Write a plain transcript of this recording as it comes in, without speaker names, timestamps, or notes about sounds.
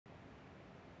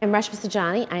I'm Reshma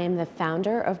Saujani. I am the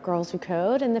founder of Girls Who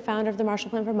Code and the founder of the Marshall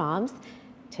Plan for Moms.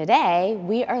 Today,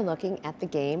 we are looking at the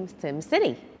game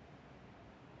SimCity.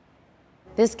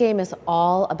 This game is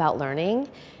all about learning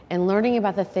and learning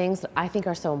about the things that I think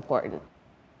are so important.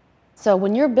 So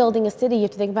when you're building a city, you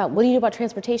have to think about, what do you do about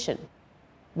transportation?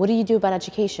 What do you do about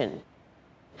education?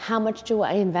 How much do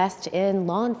I invest in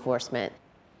law enforcement?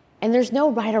 And there's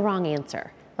no right or wrong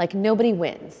answer. Like, nobody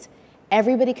wins.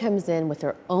 Everybody comes in with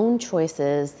their own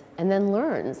choices and then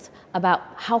learns about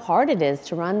how hard it is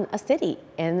to run a city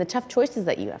and the tough choices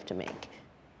that you have to make.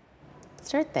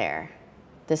 Start there.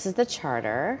 This is the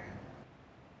charter.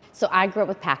 So I grew up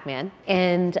with Pac-Man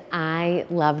and I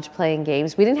loved playing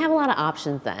games. We didn't have a lot of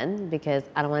options then because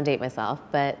I don't want to date myself,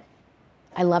 but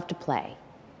I love to play.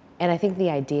 And I think the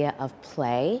idea of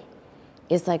play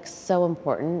is like so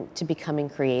important to becoming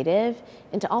creative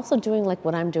and to also doing like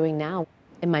what I'm doing now.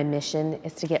 And my mission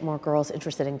is to get more girls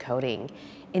interested in coding.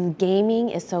 And gaming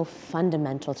is so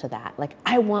fundamental to that. Like,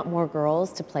 I want more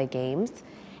girls to play games.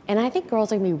 And I think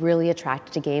girls are gonna be really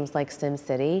attracted to games like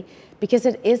SimCity because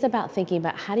it is about thinking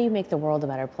about how do you make the world a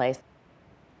better place.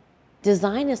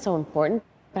 Design is so important,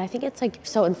 but I think it's like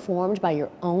so informed by your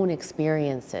own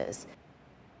experiences.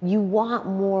 You want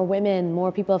more women,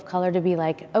 more people of color to be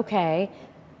like, okay,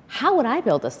 how would I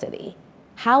build a city?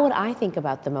 How would I think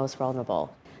about the most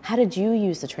vulnerable? How did you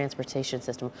use the transportation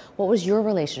system? What was your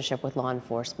relationship with law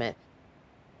enforcement?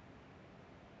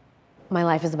 My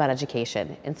life is about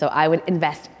education, and so I would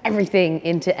invest everything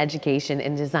into education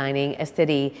and designing a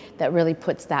city that really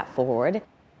puts that forward.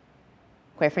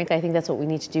 Quite frankly, I think that's what we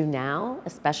need to do now,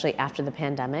 especially after the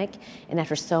pandemic and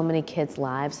after so many kids'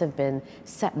 lives have been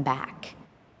set back.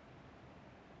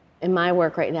 In my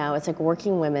work right now, it's like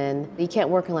working women. You can't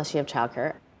work unless you have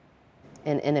childcare.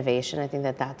 And innovation, I think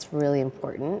that that's really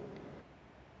important.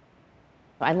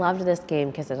 I loved this game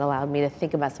because it allowed me to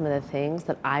think about some of the things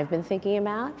that I've been thinking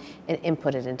about and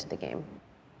input it into the game.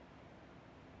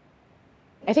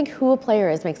 I think who a player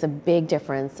is makes a big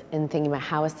difference in thinking about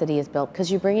how a city is built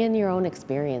because you bring in your own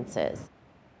experiences.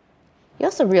 You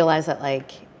also realize that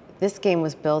like this game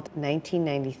was built in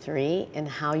 1993 and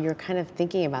how you're kind of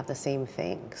thinking about the same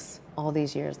things all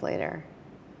these years later.